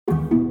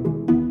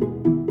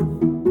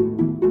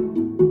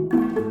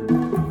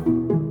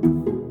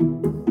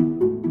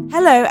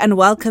Hello and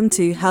welcome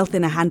to Health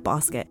in a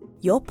Handbasket,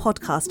 your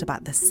podcast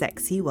about the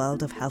sexy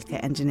world of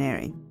healthcare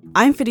engineering.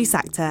 I'm Firdous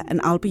Akhtar and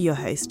I'll be your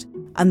host.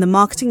 I'm the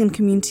Marketing and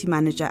Community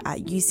Manager at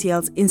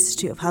UCL's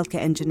Institute of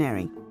Healthcare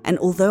Engineering. And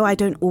although I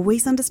don't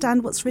always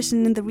understand what's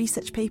written in the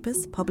research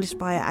papers published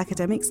by our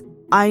academics,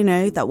 I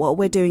know that what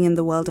we're doing in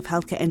the world of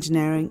healthcare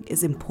engineering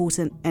is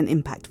important and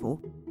impactful.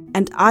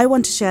 And I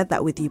want to share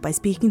that with you by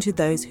speaking to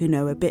those who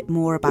know a bit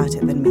more about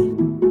it than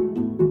me.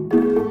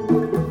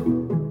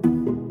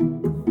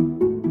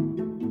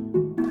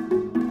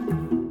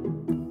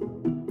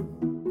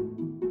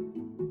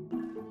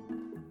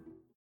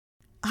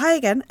 Hi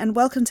again and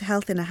welcome to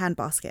Health in a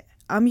Handbasket.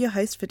 I'm your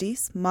host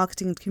Firdous,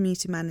 Marketing and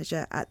Community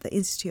Manager at the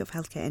Institute of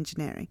Healthcare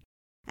Engineering.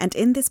 And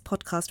in this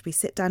podcast, we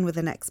sit down with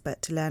an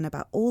expert to learn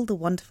about all the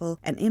wonderful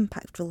and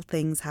impactful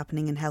things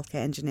happening in healthcare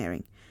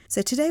engineering.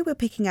 So today we're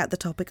picking out the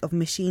topic of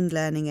machine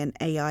learning and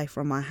AI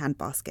from our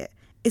handbasket.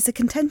 It's a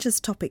contentious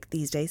topic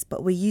these days,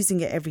 but we're using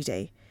it every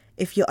day.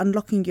 If you're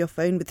unlocking your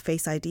phone with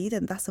Face ID,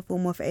 then that's a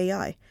form of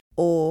AI.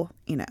 Or,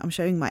 I'm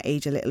showing my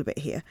age a little bit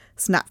here.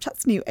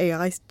 Snapchat's new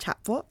AI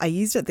chatbot, I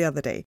used it the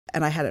other day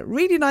and I had a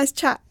really nice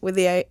chat with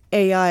the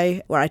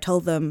AI where I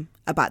told them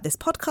about this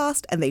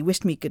podcast and they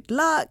wished me good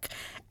luck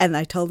and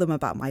I told them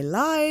about my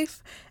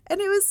life and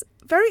it was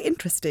very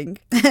interesting.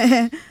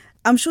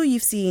 I'm sure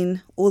you've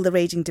seen all the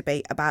raging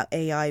debate about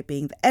AI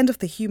being the end of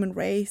the human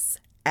race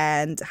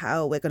and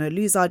how we're going to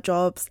lose our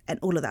jobs and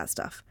all of that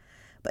stuff.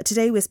 But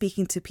today we're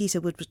speaking to Peter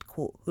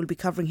Woodward-Court, who will be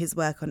covering his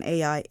work on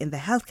AI in the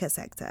healthcare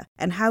sector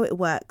and how it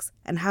works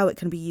and how it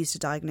can be used to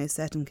diagnose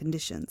certain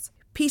conditions.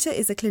 Peter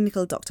is a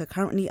clinical doctor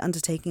currently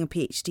undertaking a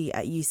PhD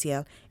at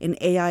UCL in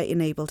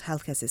AI-enabled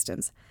healthcare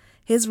systems.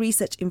 His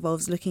research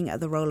involves looking at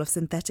the role of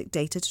synthetic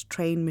data to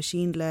train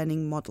machine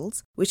learning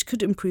models, which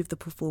could improve the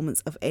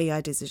performance of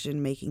AI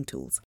decision-making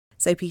tools.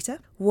 So Peter,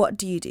 what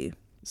do you do?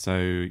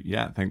 So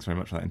thanks very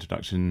much for that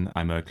introduction.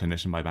 I'm a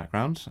clinician by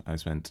background. I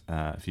spent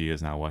a few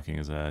years now working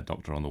as a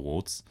doctor on the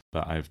wards,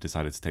 but I've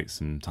decided to take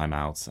some time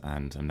out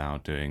and am now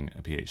doing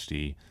a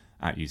PhD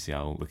at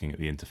UCL looking at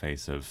the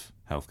interface of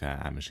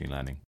healthcare and machine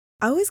learning.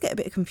 I always get a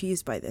bit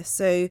confused by this.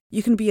 So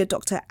you can be a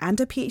doctor and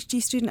a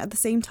PhD student at the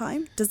same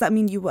time? Does that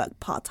mean you work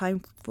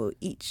part-time for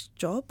each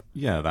job?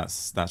 Yeah,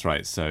 that's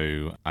right.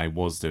 So I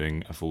was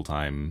doing a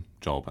full-time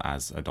job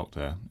as a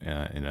doctor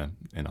in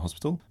a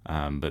hospital,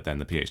 but then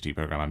the PhD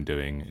program I'm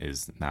doing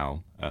is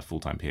now a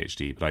full-time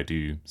PhD. But I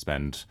do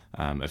spend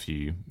a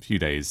few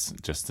days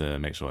just to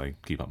make sure I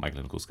keep up my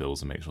clinical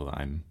skills and make sure that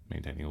I'm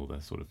maintaining all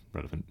the sort of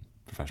relevant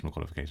professional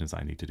qualifications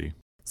I need to do.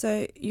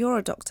 So you're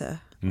a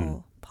doctor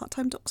or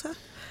part-time doctor?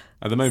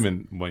 At the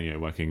moment,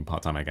 working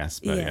part-time, I guess,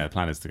 but the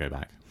plan is to go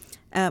back.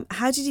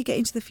 How did you get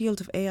into the field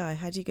of AI?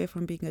 How did you go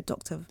from being a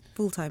doctor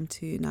full-time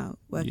to now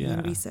working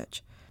in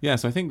research? Yeah,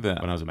 so I think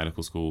that when I was at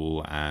medical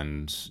school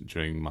and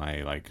during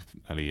my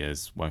early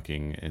years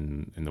working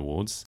in the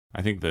wards,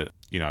 I think that,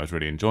 I was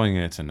really enjoying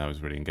it and I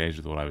was really engaged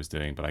with what I was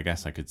doing, but I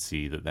guess I could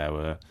see that there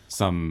were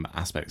some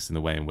aspects in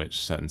the way in which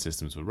certain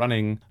systems were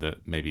running that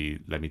maybe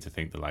led me to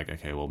think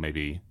that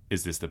maybe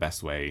is this the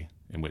best way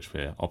in which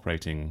we're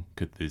operating?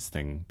 Could this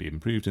thing be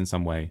improved in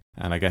some way?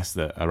 And I guess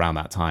that around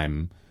that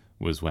time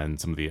was when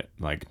some of the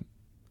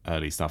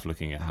early stuff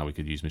looking at how we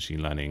could use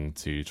machine learning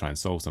to try and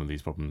solve some of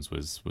these problems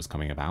was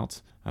coming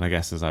about. And I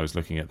guess as I was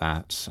looking at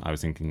that, I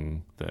was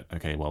thinking that,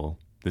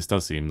 this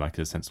does seem like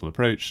a sensible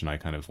approach, and I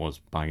kind of was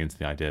buying into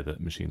the idea that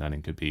machine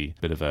learning could be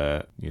a bit of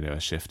a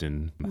shift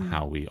in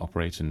how we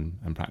operate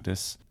and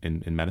practice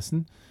in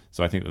medicine.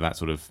 So I think that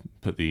sort of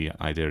put the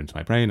idea into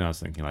my brain, and I was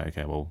thinking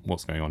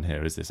what's going on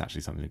here? Is this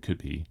actually something that could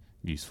be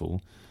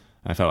useful?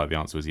 And I felt like the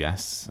answer was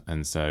yes,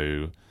 and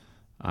so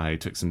I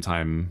took some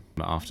time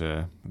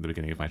after the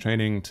beginning of my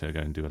training to go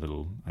and do a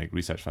little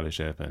research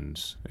fellowship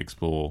and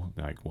explore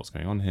what's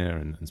going on here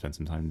and spend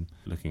some time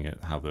looking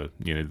at how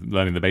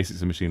learning the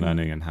basics of machine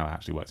learning and how it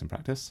actually works in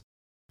practice.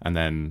 And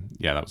then,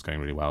 that was going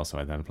really well. So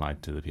I then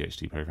applied to the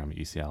PhD program at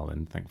UCL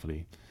and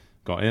thankfully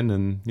got in,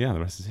 and the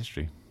rest is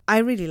history. I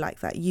really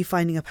like that, you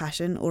finding a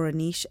passion or a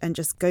niche and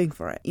just going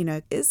for it.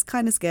 It's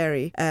kind of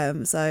scary.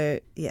 So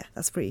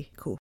that's pretty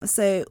cool.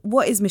 So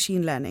what is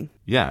machine learning?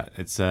 Yeah,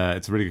 it's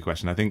a really good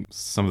question. I think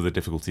some of the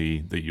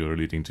difficulty that you're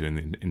alluding to in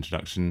the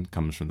introduction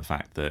comes from the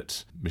fact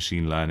that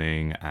machine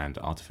learning and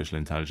artificial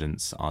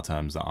intelligence are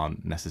terms that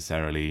aren't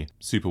necessarily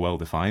super well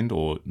defined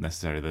or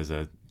necessarily there's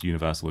a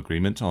universal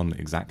agreement on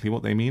exactly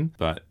what they mean.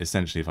 But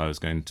essentially, if I was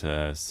going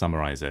to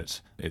summarize it,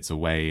 it's a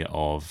way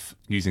of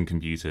using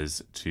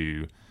computers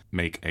to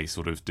make a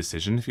sort of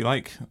decision, if you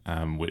like,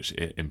 which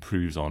it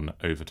improves on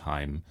over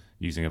time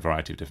using a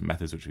variety of different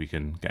methods, which we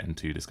can get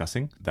into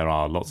discussing. There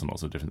are lots and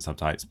lots of different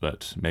subtypes,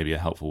 but maybe a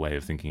helpful way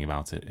of thinking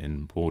about it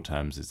in broad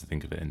terms is to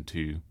think of it in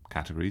two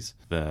categories.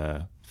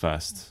 The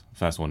first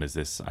one is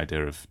this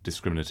idea of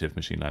discriminative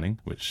machine learning,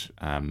 which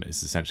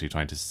is essentially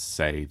trying to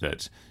say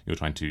that you're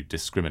trying to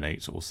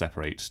discriminate or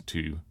separate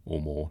two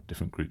or more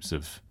different groups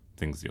of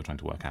things that you're trying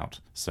to work out.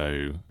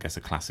 So I guess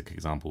a classic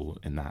example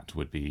in that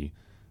would be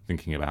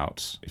thinking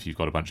about if you've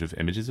got a bunch of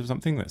images of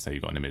something, let's say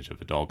you've got an image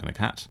of a dog and a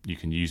cat, you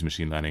can use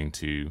machine learning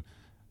to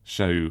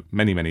show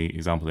many, many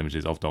example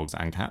images of dogs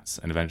and cats,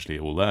 and eventually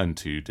it will learn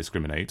to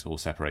discriminate or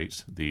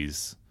separate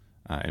these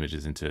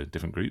images into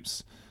different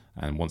groups.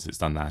 And once it's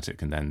done that, it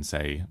can then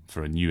say,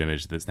 for a new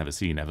image that's never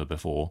seen ever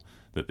before,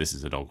 that this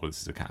is a dog or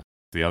this is a cat.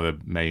 The other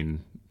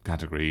main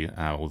category,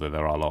 although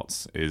there are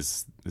lots,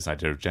 is this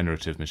idea of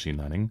generative machine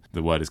learning.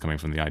 The word is coming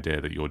from the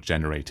idea that you're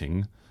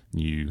generating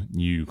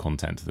new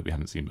content that we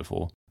haven't seen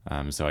before.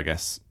 So I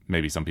guess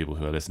maybe some people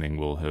who are listening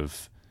will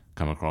have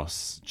come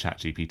across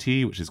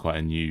ChatGPT, which is quite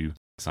a new,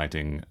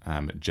 exciting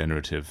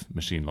generative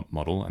machine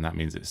model, and that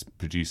means it's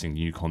producing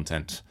new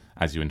content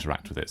as you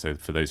interact with it. So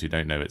for those who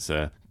don't know, it's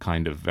a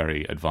kind of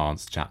very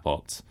advanced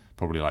chatbot,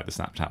 probably like the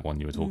Snapchat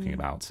one you were talking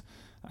about.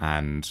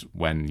 And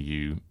when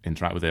you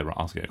interact with it or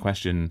ask it a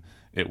question,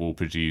 it will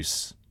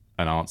produce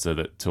an answer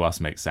that to us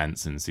makes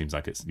sense and seems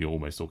like you're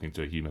almost talking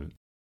to a human.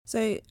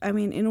 So, I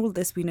mean, in all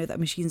this, we know that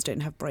machines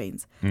don't have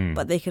brains,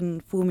 but they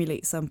can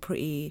formulate some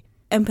pretty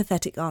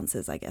empathetic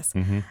answers, I guess.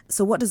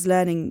 So what does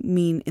learning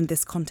mean in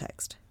this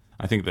context?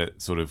 I think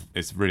that sort of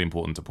it's really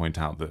important to point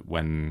out that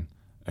when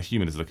a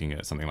human is looking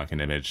at something like an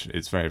image,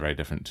 it's very, very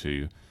different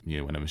to,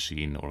 when a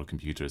machine or a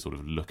computer is sort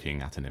of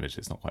looking at an image.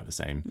 It's not quite the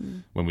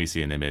same. When we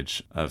see an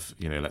image of,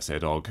 let's say a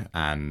dog,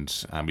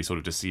 and we sort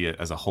of just see it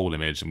as a whole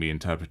image and we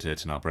interpret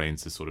it in our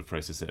brains to sort of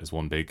process it as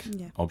one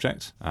big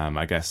object.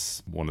 I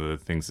guess one of the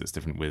things that's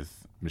different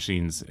with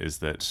machines is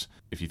that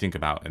if you think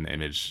about an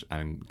image,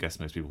 and I guess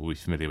most people will be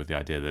familiar with the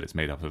idea that it's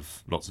made up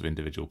of lots of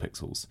individual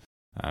pixels.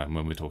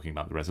 When we're talking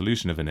about the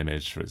resolution of an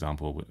image, for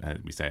example,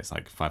 we say it's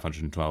like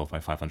 512 by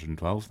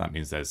 512. That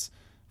means there's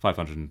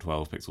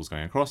 512 pixels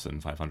going across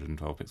and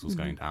 512 pixels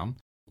going down.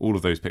 All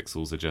of those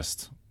pixels are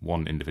just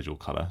one individual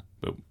color,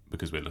 but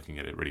because we're looking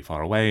at it really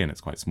far away and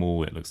it's quite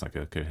small, it looks like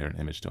a coherent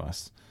image to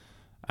us.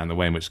 And the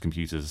way in which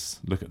computers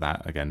look at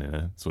that, again, in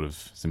a sort of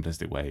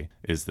simplistic way,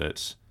 is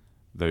that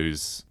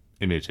those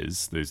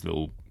images, those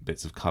little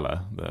bits of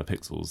color that are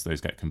pixels,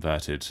 those get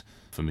converted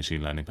for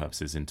machine learning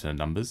purposes into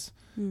numbers.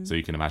 So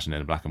you can imagine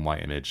in a black and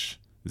white image,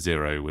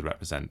 0 would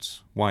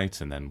represent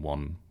white and then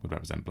 1 would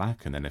represent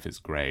black. And then if it's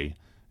gray,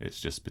 it's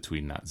just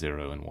between that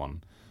 0 and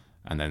 1.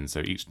 And then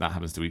so that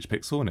happens to each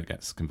pixel and it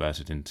gets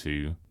converted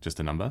into just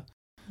a number.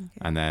 Okay.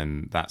 And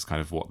then that's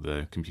kind of what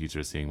the computer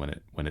is seeing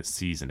when it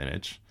sees an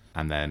image.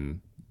 And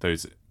then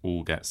those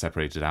all get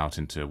separated out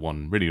into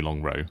one really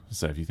long row.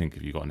 So if you've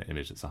got an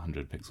image that's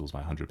 100 pixels by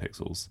 100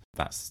 pixels,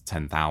 that's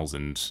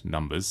 10,000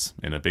 numbers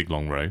in a big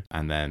long row.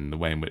 And then the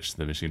way in which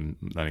the machine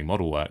learning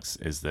model works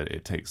is that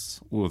it takes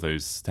all of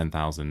those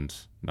 10,000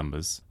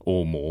 numbers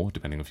or more,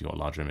 depending if you've got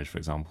a larger image, for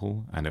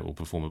example, and it will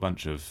perform a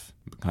bunch of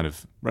kind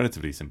of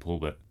relatively simple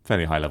but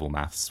fairly high level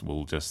maths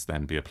will just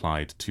then be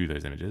applied to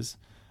those images.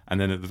 And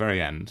then at the very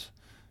end,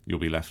 you'll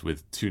be left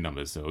with two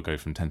numbers. So it'll go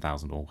from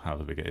 10,000 or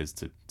however big it is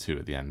to 2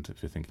 at the end,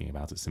 if you're thinking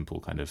about a simple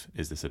kind of,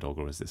 is this a dog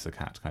or is this a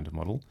cat kind of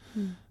model.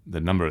 The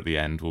number at the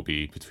end will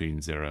be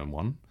between 0 and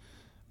 1.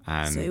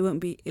 And so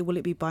will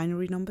it be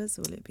binary numbers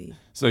or will it be?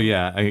 So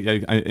yeah,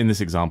 in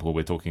this example,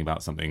 we're talking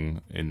about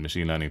something in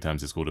machine learning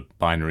terms, it's called a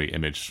binary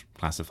image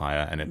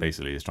classifier. And it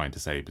basically is trying to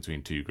say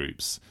between two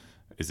groups,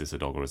 is this a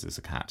dog or is this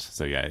a cat?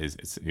 So yeah,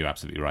 you're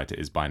absolutely right. It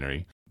is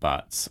binary.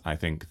 But I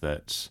think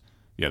that,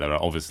 there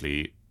are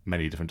obviously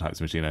many different types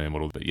of machine learning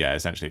models, but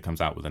essentially it comes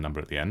out with a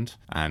number at the end,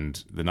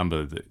 and the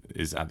number that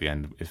is at the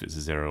end, if it's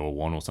a 0 or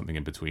 1 or something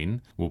in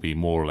between, will be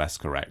more or less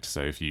correct.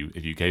 So if you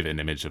gave it an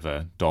image of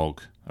a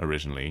dog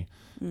originally,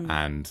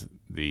 and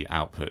the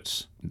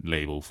output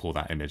label for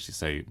that image, you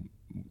say,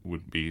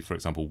 would be, for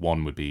example,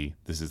 1 would be,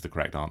 this is the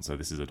correct answer,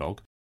 this is a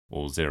dog,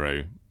 or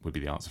 0 would be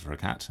the answer for a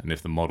cat. And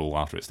if the model,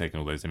 after it's taken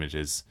all those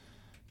images,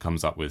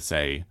 comes up with,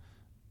 say,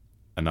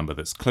 a number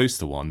that's close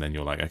to 1, then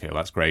you're like, okay, well,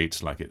 that's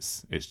great. Like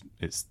it's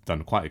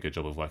done quite a good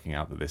job of working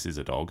out that this is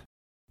a dog.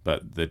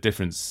 But the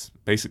difference,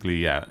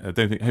 basically, I hope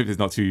it's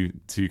not too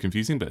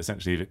confusing, but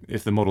essentially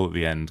if the model at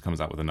the end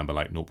comes out with a number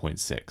like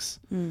 0.6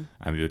 and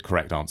the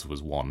correct answer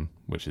was 1,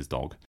 which is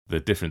dog, the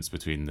difference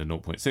between the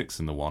 0.6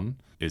 and the 1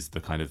 is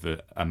the kind of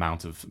the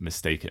amount of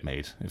mistake it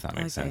made, if that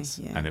makes sense.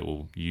 Yeah. And it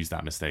will use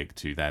that mistake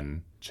to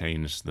then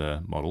change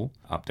the model,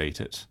 update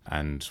it.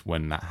 And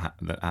when that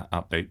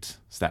update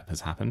step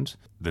has happened,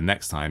 the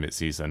next time it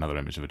sees another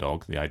image of a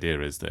dog, the idea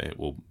is that it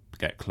will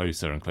get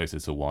closer and closer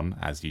to 1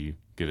 as you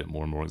give it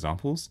more and more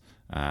examples.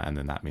 And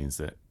then that means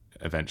that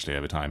eventually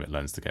over time it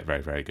learns to get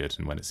very, very good.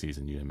 And when it sees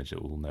a new image,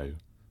 it will know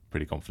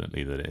pretty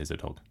confidently that it is a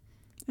dog.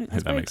 I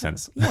hope that makes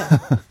sense. Yeah,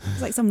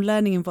 it's like some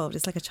learning involved.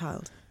 It's like a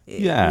child.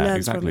 It learns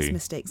exactly. from its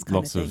mistakes.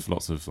 Lots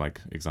of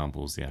like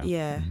examples. Yeah.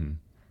 Yeah. Mm-hmm.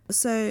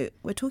 So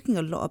we're talking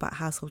a lot about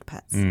household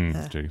pets.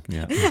 True.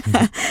 Yeah.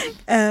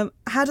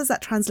 How does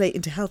that translate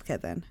into healthcare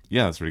then?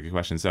 Yeah, that's a really good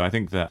question. So I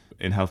think that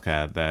in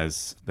healthcare,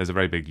 there's a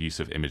very big use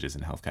of images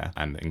in healthcare,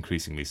 and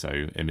increasingly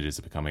so, images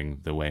are becoming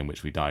the way in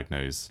which we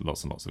diagnose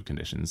lots and lots of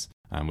conditions.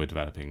 And we're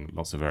developing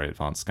lots of very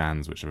advanced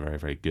scans, which are very,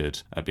 very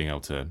good at being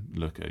able to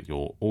look at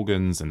your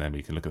organs, and then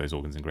we can look at those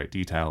organs in great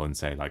detail and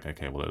say, like,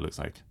 okay, well, it looks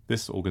like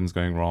this organ's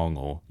going wrong,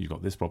 or you've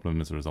got this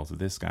problem as a result of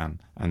this scan.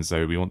 And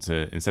so we want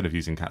to, instead of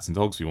using cats and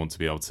dogs, we want to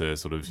be able to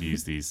sort of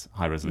use these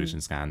high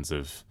resolution scans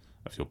of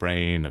your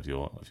brain, of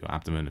your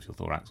abdomen, of your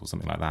thorax, or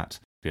something like that.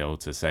 Be able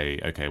to say,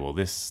 okay, well,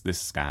 this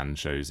scan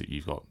shows that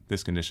you've got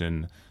this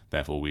condition,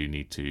 therefore we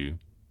need to,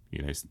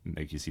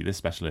 make you see this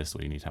specialist,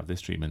 or you need to have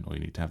this treatment, or you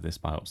need to have this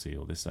biopsy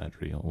or this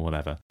surgery or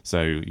whatever.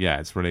 So yeah,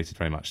 it's related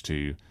very much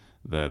to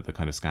the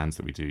kind of scans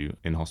that we do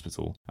in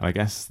hospital. And I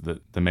guess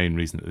that the main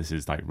reason that this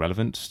is like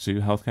relevant to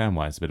healthcare and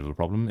why it's a bit of a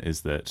problem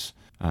is that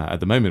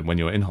at the moment when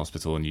you're in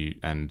hospital and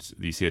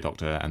you see a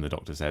doctor and the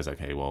doctor says,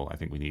 okay, well, I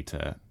think we need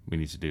to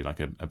do like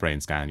a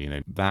brain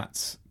scan,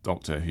 that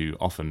doctor who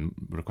often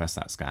requests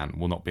that scan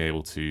will not be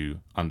able to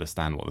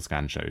understand what the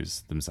scan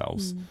shows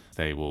themselves.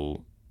 They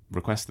will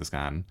request the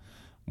scan.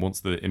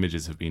 Once the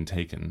images have been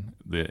taken,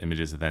 the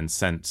images are then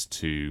sent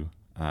to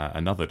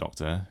another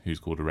doctor who's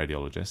called a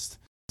radiologist,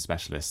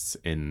 specialists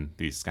in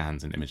these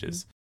scans and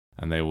images,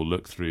 and they will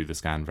look through the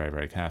scan very,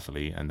 very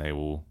carefully, and they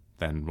will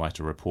then write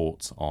a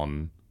report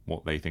on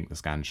what they think the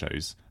scan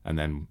shows, and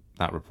then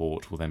that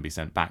report will then be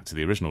sent back to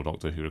the original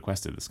doctor who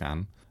requested the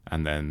scan,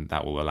 and then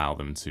that will allow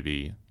them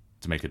to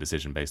make a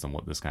decision based on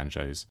what the scan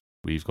shows.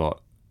 We've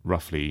got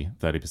roughly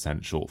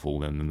 30%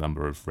 shortfall in the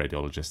number of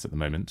radiologists at the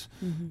moment,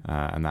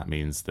 and that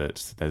means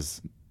that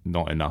there's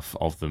not enough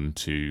of them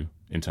to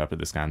interpret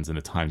the scans in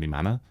a timely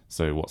manner.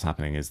 So what's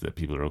happening is that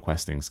people are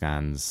requesting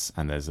scans,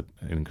 and there's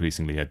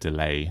increasingly a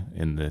delay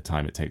in the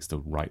time it takes to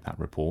write that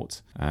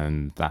report.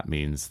 And that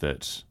means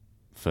that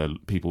for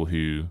people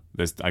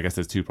there's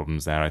two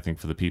problems there. I think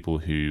for the people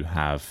who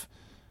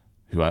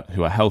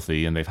are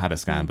healthy and they've had a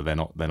scan, but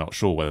they're not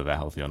sure whether they're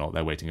healthy or not.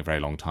 They're waiting a very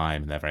long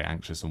time and they're very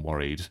anxious and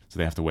worried. So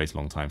they have to wait a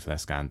long time for their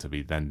scan to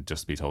be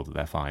told that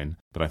they're fine.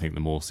 But I think the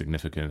more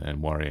significant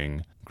and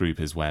worrying group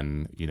is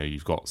when,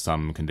 you've got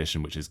some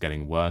condition which is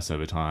getting worse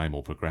over time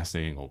or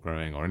progressing or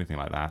growing or anything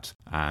like that.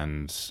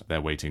 And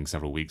they're waiting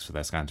several weeks for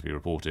their scan to be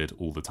reported.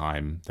 All the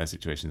time, their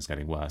situation is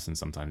getting worse and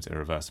sometimes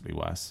irreversibly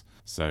worse.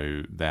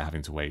 So they're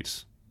having to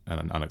wait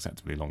an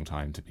unacceptably long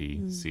time to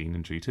be seen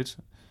and treated.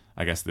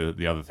 I guess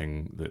the other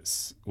thing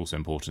that's also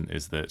important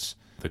is that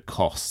the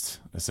cost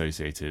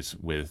associated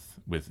with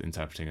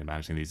interpreting and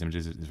managing these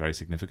images is very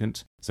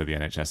significant. So the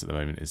NHS at the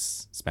moment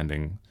is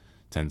spending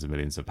tens of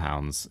millions of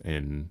pounds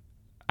in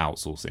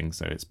outsourcing.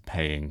 So it's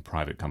paying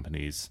private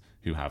companies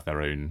who have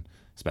their own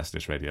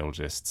specialist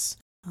radiologists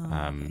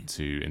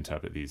to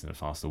interpret these in a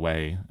faster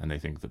way. And they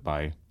think that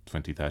by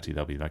 2030,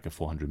 there'll be like a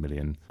 400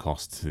 million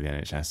cost to the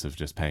NHS of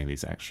just paying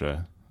these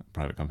extra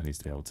private companies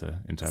to be able to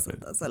interpret.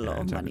 That's a lot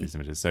of money. These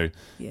images. So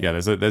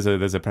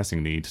there's a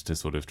pressing need to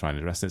sort of try and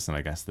address this. And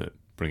I guess that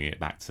bringing it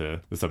back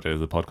to the subject of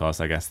the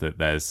podcast, I guess that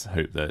there's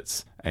hope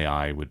that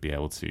AI would be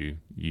able to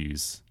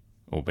use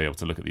or be able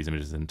to look at these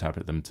images and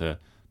interpret them to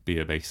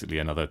be basically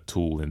another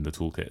tool in the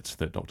toolkit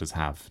that doctors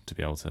have to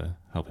be able to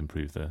help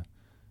improve the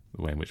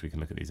way in which we can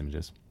look at these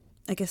images.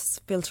 I guess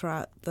filter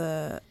out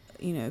the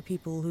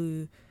people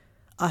who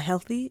are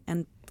healthy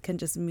and can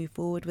just move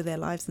forward with their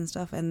lives and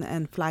stuff,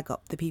 and flag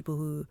up the people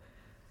who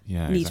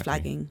need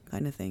flagging,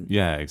 kind of thing.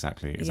 Yeah,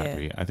 exactly.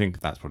 Yeah. I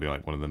think that's probably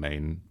like one of the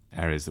main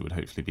areas that would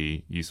hopefully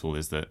be useful,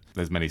 is that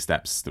there's many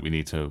steps that we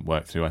need to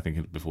work through, I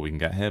think, before we can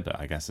get here. But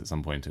I guess at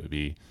some point it would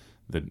be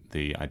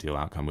the ideal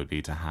outcome would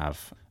be to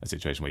have a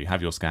situation where you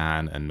have your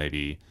scan and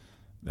maybe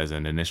there's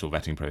an initial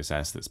vetting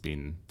process that's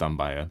been done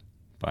by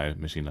a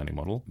machine learning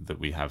model that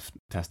we have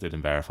tested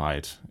and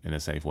verified in a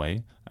safe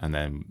way. And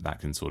then that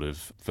can sort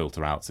of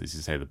filter out, so as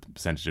you say, the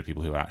percentage of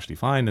people who are actually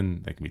fine,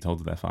 and they can be told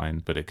that they're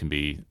fine, but it can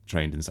be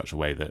trained in such a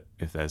way that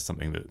if there's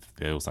something that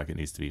feels like it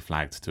needs to be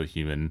flagged to a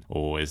human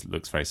or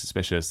looks very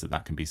suspicious,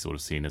 that can be sort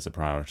of seen as a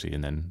priority.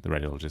 And then the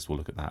radiologist will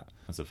look at that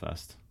as a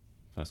first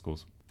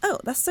course. Oh,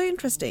 that's so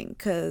interesting,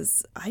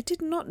 because I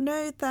did not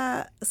know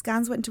that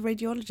scans went to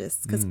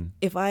radiologists. Because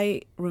if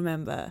I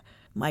remember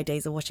my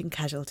days of watching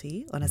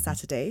Casualty on a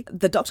Saturday,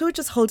 the doctor would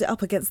just hold it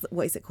up against,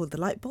 what is it called,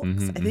 the light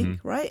box, I think,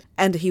 right?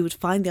 And he would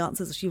find the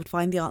answers, or she would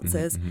find the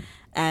answers,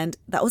 and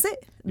that was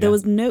it. There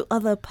was no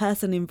other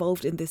person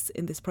involved in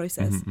this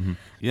process.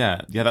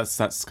 Yeah,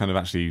 that's kind of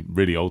actually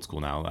really old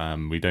school now.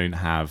 We don't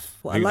have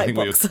a light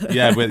box. So I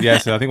think what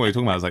you're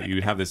talking about is like you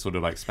would have this sort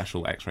of like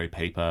special X-ray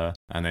paper,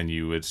 and then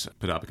you would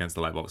put it up against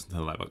the light box and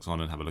turn the light box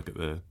on and have a look at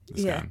the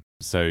scan.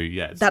 So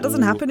that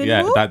doesn't happen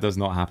anymore. Yeah, that does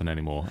not happen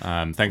anymore.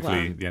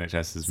 Thankfully, the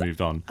NHS has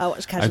moved on. I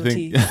watched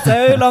Casualty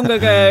so long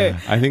ago.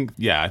 I think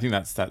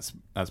that's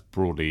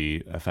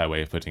broadly a fair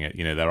way of putting it.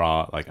 There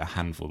are like a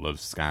handful of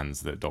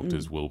scans that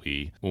doctors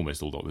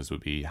almost all doctors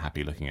would be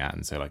happy looking at,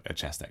 and so like a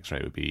chest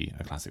X-ray would be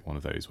a classic one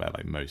of those where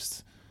like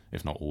most,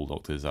 if not all,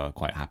 doctors are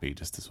quite happy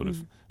just to sort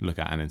of look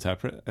at and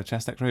interpret a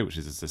chest X-ray, which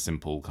is just a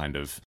simple kind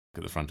of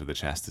at the front of the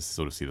chest to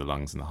sort of see the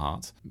lungs and the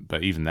heart.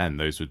 But even then,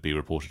 those would be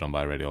reported on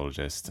by a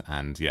radiologist.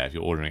 And if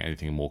you're ordering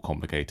anything more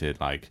complicated,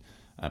 like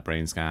a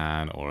brain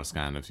scan or a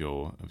scan of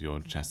your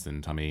chest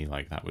and tummy,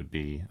 like that would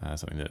be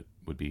something that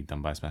would be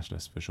done by a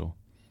specialist for sure.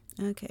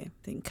 Okay,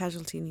 I think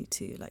Casualty need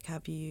to like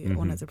have you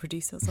on as a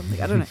producer or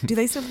something. I don't know. Do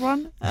they still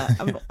run?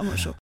 I'm not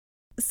sure.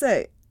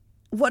 So,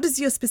 what does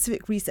your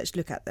specific research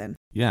look at then?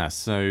 Yeah,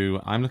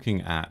 so I'm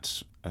looking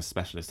at a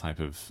specialist type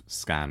of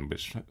scan,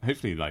 which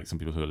hopefully like some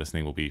people who are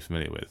listening will be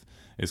familiar with.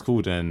 It's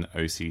called an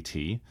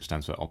OCT, which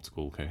stands for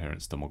optical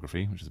coherence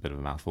tomography, which is a bit of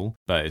a mouthful.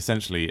 But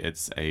essentially,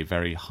 it's a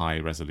very high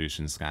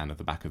resolution scan of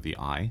the back of the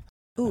eye.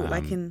 Oh,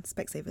 like in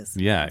Specsavers.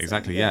 Yeah,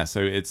 exactly. Yeah.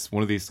 So it's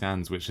one of these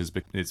scans which is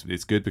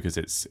it's good because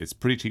it's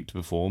pretty cheap to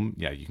perform.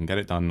 Yeah, you can get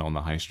it done on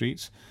the high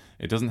street.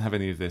 It doesn't have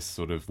any of this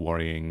sort of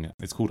worrying.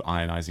 It's called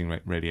ionizing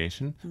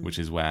radiation, which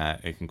is where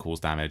it can cause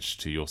damage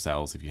to your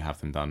cells if you have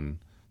them done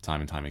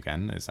time and time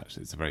again. It's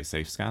a very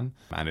safe scan,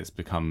 and it's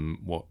become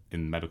what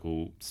in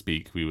medical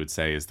speak we would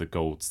say is the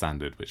gold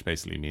standard, which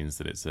basically means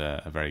that it's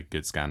a very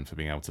good scan for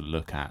being able to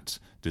look at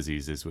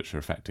diseases which are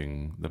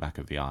affecting the back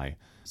of the eye.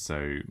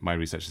 So my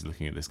research is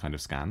looking at this kind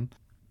of scan.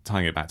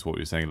 Tying it back to what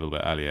we were saying a little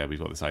bit earlier, we've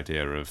got this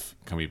idea of,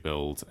 can we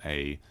build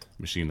a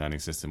machine learning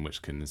system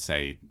which can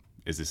say,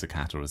 is this a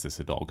cat or is this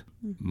a dog?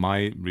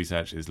 My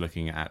research is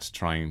looking at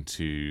trying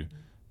to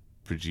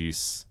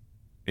produce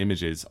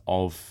images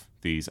of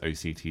these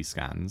OCT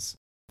scans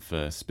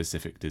for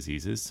specific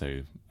diseases.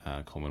 So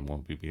a common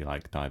one would be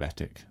like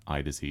diabetic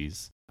eye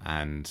disease.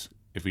 And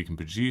if we can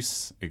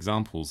produce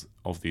examples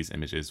of these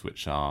images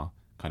which are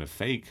kind of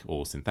fake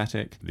or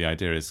synthetic, the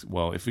idea is,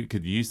 well, if we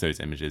could use those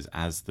images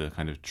as the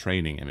kind of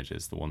training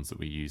images, the ones that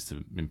we use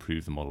to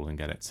improve the model and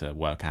get it to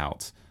work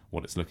out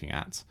what it's looking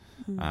at,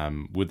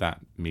 would that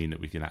mean that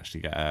we can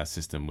actually get a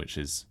system which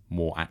is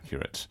more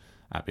accurate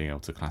at being able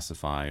to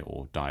classify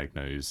or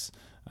diagnose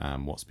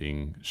what's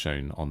being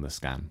shown on the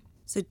scan?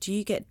 So do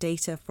you get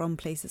data from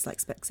places like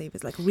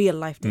Specsavers, like real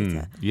life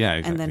data? Yeah,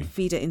 exactly. And then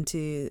feed it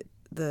into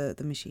the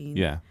machine?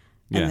 Yeah.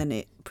 And then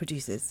it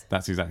produces?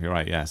 That's exactly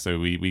right, yeah. So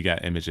we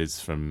get images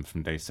from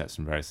data sets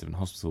from various different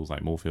hospitals,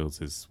 like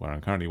Moorfields is where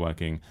I'm currently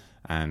working,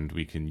 and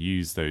we can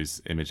use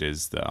those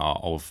images that are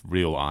of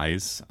real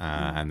eyes,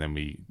 and then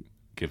we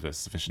give a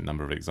sufficient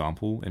number of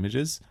example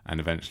images, and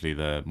eventually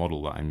the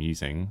model that I'm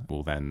using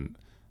will then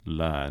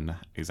learn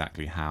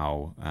exactly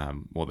how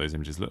what those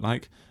images look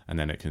like, and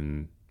then it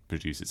can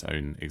produce its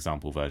own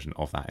example version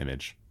of that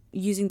image.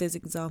 Using those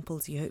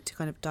examples, you hope to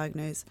kind of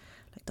diagnose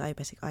like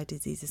diabetic eye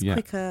diseases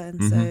quicker,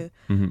 and so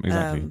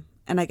exactly.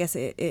 And I guess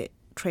it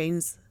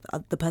trains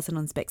the person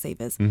on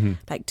Specsavers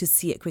like to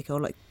see it quicker, or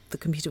like the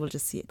computer will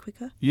just see it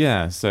quicker.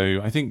 Yeah,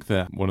 so I think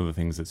that one of the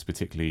things that's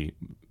particularly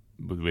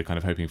we're kind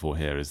of hoping for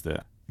here is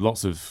that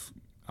lots of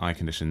eye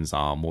conditions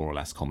are more or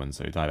less common.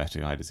 So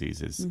diabetic eye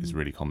disease is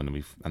really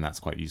common, and that's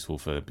quite useful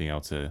for being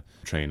able to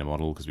train a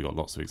model because we've got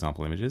lots of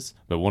example images.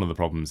 But one of the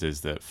problems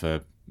is that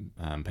for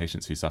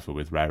patients who suffer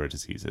with rarer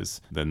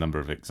diseases, the number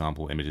of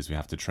example images we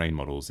have to train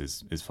models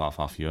is far,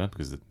 far fewer,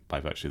 because by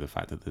virtue of the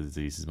fact that the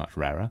disease is much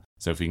rarer.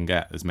 So if we can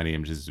get as many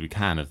images as we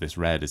can of this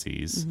rare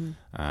disease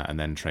and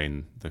then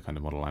train the kind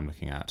of model I'm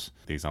looking at,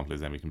 the example is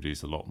then we can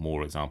produce a lot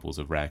more examples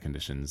of rare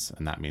conditions,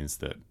 and that means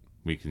that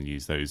we can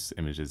use those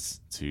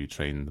images to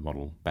train the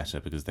model better,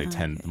 because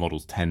the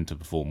models tend to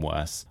perform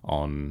worse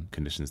on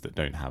conditions that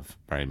don't have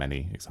very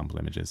many example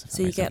images.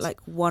 So you get like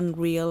one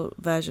real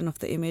version of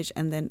the image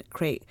and then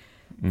create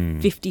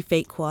 50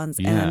 fake ones,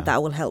 and then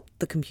that will help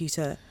the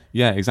computer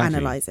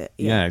analyze it.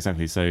 Yeah,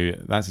 exactly. So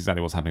that's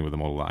exactly what's happening with the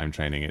model that I'm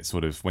training. It's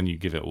sort of, when you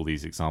give it all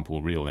these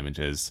example real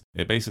images,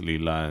 it basically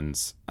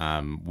learns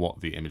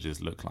what the images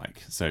look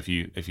like. So if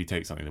you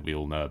take something that we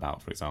all know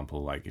about, for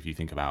example, like if you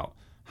think about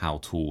how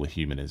tall a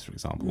human is, for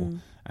example,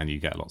 and you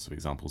get lots of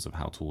examples of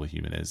how tall a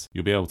human is,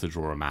 you'll be able to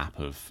draw a map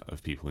of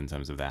people in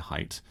terms of their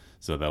height.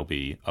 So there'll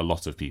be a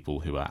lot of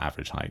people who are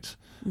average height,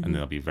 and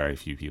there'll be very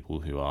few people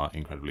who are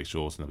incredibly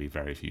short, and there'll be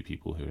very few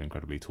people who are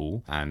incredibly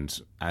tall. And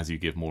as you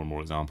give more and more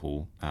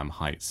example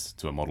heights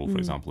to a model, for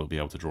example, it'll be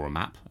able to draw a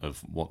map of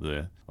what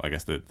the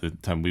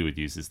term we would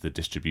use is the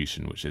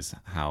distribution, which is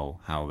how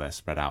they're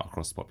spread out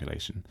across the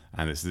population.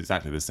 And this is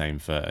exactly the same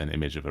for an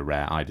image of a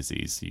rare eye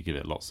disease. You give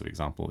it lots of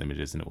example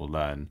images and it will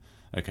learn,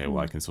 okay,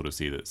 well, I can sort of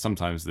see that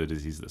sometimes the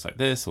disease looks like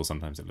this, or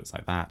sometimes it looks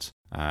like that,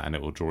 and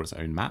it will draw its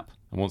own map.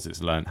 And once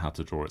it's learned how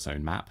to draw its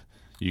own map,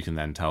 you can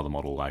then tell the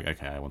model, like,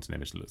 okay, I want an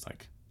image that looks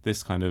like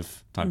this kind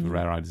of type of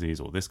rare eye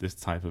disease, or this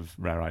type of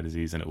rare eye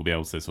disease, and it will be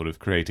able to sort of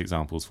create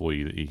examples for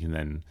you that you can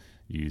then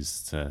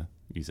use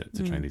it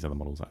to train these other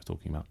models I was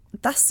talking about.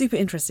 That's super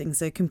interesting.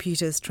 So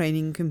computers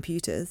training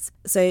computers.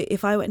 So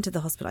if I went to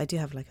the hospital, I do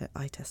have like an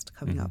eye test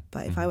coming up,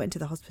 but if I went to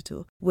the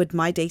hospital, would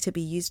my data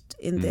be used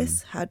in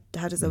this? How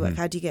does it work?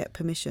 How do you get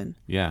permission?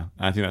 Yeah,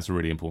 I think that's a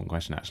really important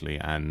question, actually.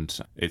 And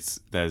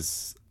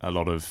there's a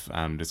lot of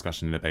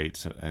discussion and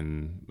debate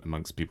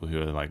amongst people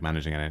who are like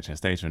managing NHS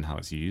data and how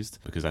it's used,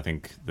 because I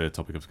think the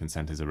topic of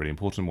consent is a really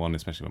important one,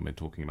 especially when we're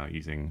talking about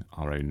using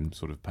our own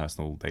sort of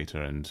personal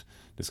data and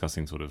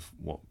discussing sort of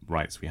what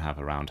rights we have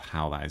around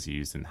how that is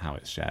used and how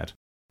it's shared.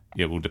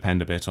 It will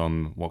depend a bit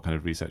on what kind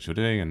of research you're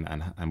doing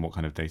and what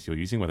kind of data you're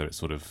using, whether it's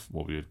sort of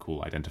what we would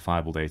call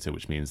identifiable data,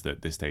 which means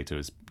that this data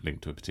is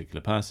linked to a particular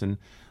person,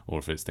 or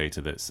if it's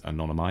data that's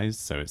anonymized,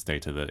 so it's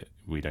data that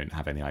we don't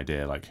have any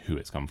idea like who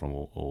it's come from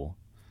or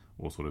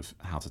sort of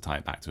how to tie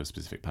it back to a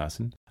specific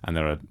person. And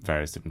there are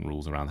various different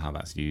rules around how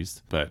that's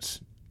used. But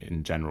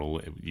in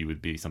general, you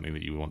would be something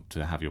that you want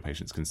to have your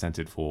patients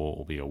consented for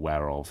or be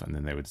aware of, and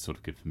then they would sort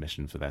of give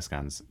permission for their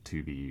scans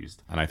to be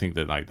used. And I think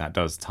that like that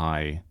does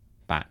tie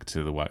back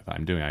to the work that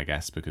I'm doing, I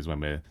guess, because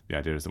the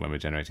idea is that when we're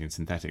generating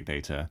synthetic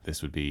data,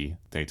 this would be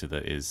data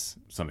that is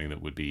something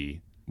that would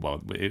be,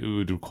 well, it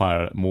would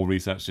require more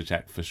research to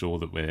check for sure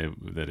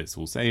that it's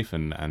all safe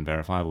and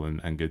verifiable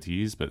and good to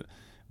use. But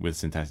with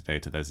synthetic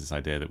data, there's this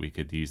idea that we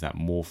could use that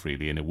more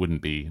freely, and it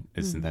wouldn't be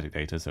synthetic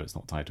data, so it's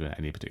not tied to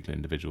any particular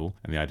individual.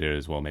 And the idea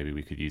is, well, maybe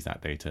we could use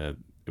that data,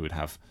 it would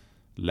have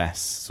less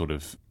sort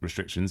of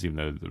restrictions, even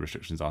though the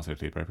restrictions are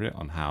totally appropriate,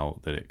 on how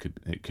that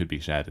it could be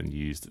shared and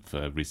used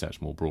for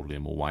research more broadly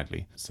and more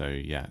widely. So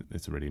yeah,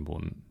 it's a really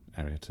important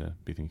area to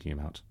be thinking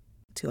about.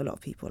 To a lot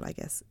of people, I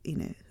guess,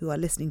 who are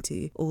listening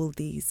to all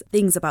these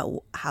things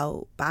about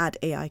how bad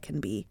AI can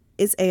be.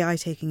 Is AI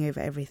taking over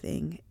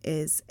everything?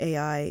 Is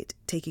AI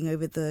taking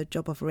over the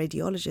job of a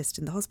radiologist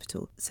in the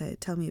hospital? So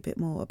tell me a bit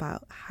more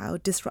about how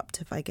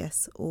disruptive, I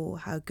guess, or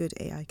how good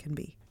AI can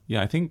be.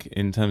 Yeah, I think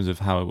in terms of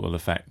how it will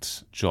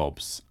affect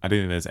jobs, I don't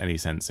think there's any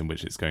sense in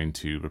which it's going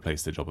to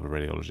replace the job of a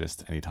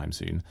radiologist anytime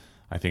soon.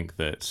 I think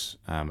that,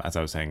 as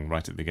I was saying right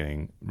at the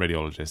beginning,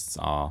 radiologists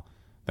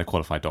they're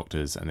qualified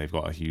doctors and they've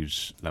got a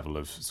huge level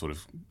of sort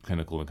of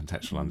clinical and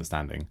contextual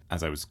understanding.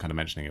 As I was kind of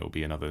mentioning, it will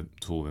be another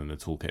tool in the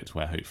toolkit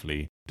where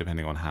hopefully,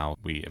 depending on how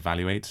we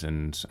evaluate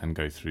and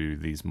go through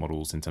these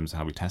models in terms of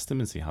how we test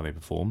them and see how they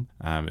perform,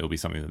 it'll be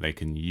something that they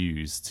can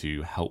use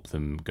to help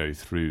them go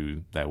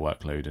through their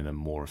workload in a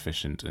more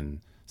efficient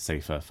and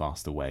safer,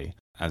 faster way.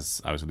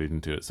 As I was alluding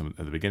to at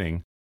the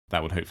beginning,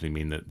 that would hopefully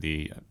mean that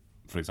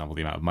for example,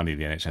 the amount of money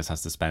the NHS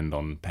has to spend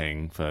on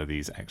paying for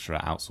these extra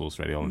outsourced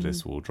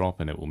radiologists will drop,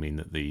 and it will mean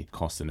that the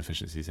cost and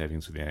efficiency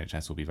savings for the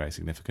NHS will be very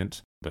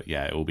significant. But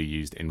yeah, it will be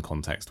used in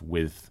context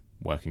with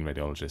working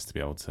radiologists to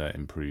be able to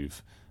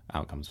improve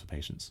outcomes for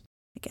patients.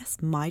 I guess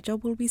my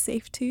job will be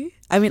safe too.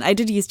 I mean, I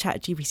did use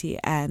ChatGPT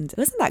and it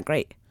wasn't that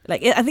great.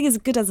 Like, I think it's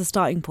good as a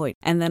starting point.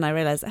 And then I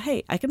realized,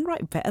 hey, I can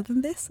write better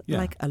than this,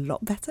 like a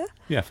lot better.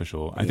 Yeah, for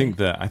sure. I think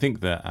that I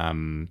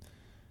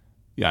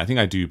think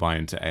I do buy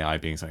into AI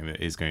being something that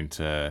is going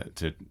to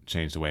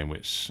change the way in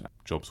which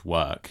jobs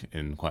work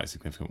in quite a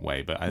significant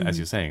way. But as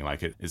you're saying,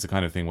 like it's the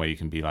kind of thing where you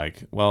can be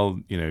like, well,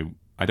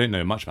 I don't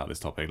know much about this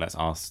topic. Let's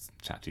ask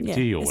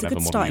ChatGPT or whatever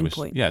model you wish.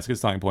 Yeah, it's a good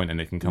starting point,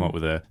 and it can come up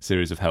with a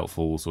series of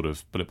helpful sort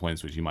of bullet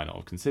points which you might not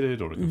have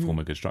considered, or it can form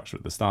a good structure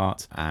at the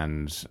start,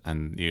 and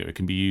it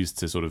can be used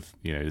to sort of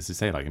as to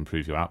say, like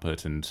improve your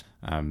output and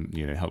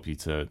help you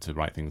to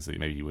write things that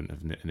maybe you wouldn't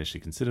have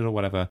initially considered or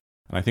whatever.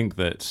 And I think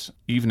that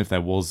even if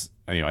there was,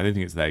 I don't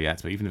think it's there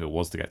yet, but even if it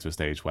was to get to a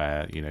stage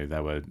where,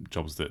 there were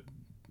jobs that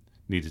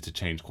needed to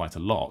change quite a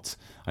lot,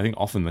 I think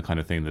often the kind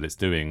of thing that it's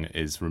doing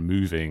is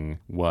removing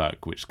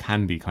work which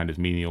can be kind of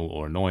menial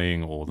or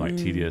annoying or like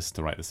tedious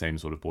to write the same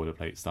sort of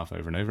boilerplate stuff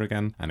over and over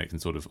again. And it can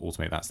sort of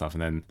automate that stuff.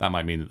 And then that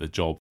might mean that the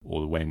job or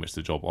the way in which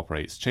the job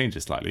operates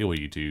changes slightly, or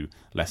you do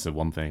less of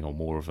one thing or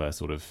more of a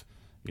sort of,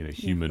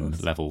 human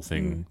level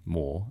thing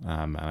more.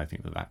 And I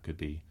think that could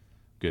be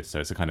good.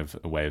 So it's a kind of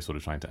a way of sort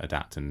of trying to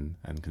adapt and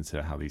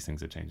consider how these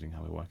things are changing,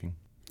 how we're working.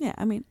 Yeah,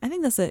 I mean, I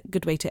think that's a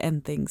good way to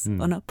end things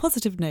on a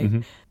positive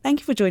note.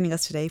 Thank you for joining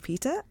us today,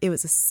 Peter. It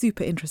was a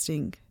super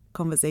interesting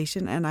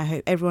conversation, and I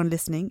hope everyone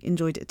listening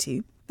enjoyed it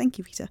too. Thank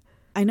you, Peter.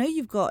 I know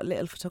you've got a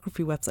little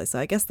photography website, so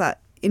I guess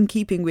that in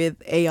keeping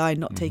with AI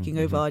not taking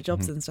over our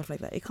jobs and stuff like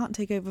that, it can't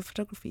take over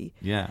photography.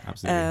 Yeah,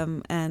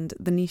 absolutely. And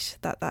the niche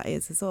that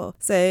is as well.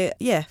 So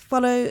yeah,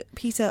 follow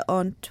Peter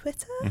on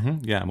Twitter.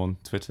 Yeah, I'm on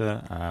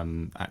Twitter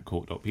at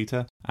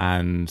court.peter.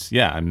 And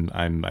yeah,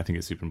 I think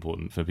it's super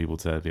important for people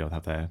to be able to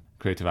have their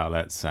creative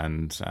outlets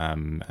and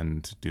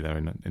do their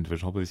own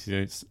individual hobbies.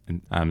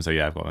 So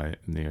yeah, I've got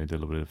did a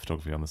little bit of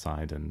photography on the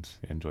side and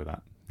enjoy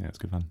that. Yeah, it's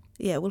good fun.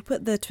 Yeah, we'll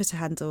put the Twitter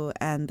handle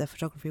and the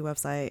photography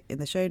website in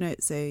the show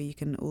notes so you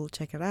can all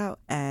check it out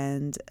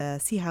and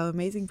see how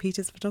amazing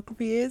Peter's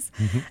photography is.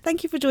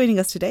 Thank you for joining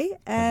us today,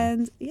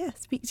 and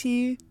speak to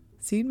you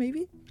soon,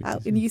 maybe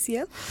out in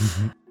UCL.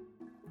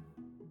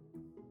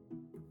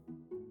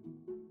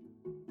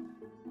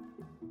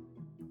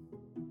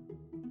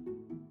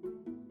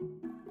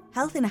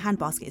 Health in a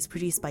Handbasket is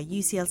produced by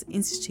UCL's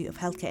Institute of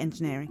Healthcare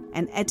Engineering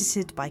and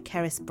edited by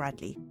Keris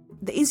Bradley.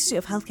 The Institute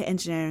of Healthcare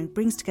Engineering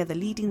brings together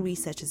leading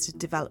researchers to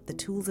develop the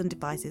tools and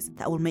devices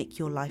that will make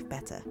your life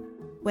better.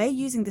 We're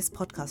using this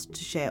podcast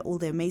to share all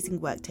the amazing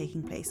work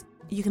taking place.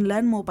 You can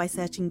learn more by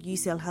searching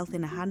UCL Health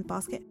in a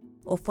Handbasket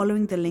or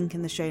following the link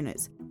in the show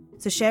notes.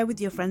 So share with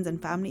your friends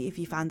and family if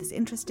you found this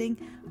interesting.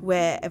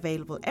 We're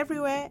available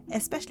everywhere,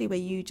 especially where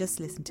you just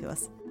listen to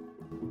us.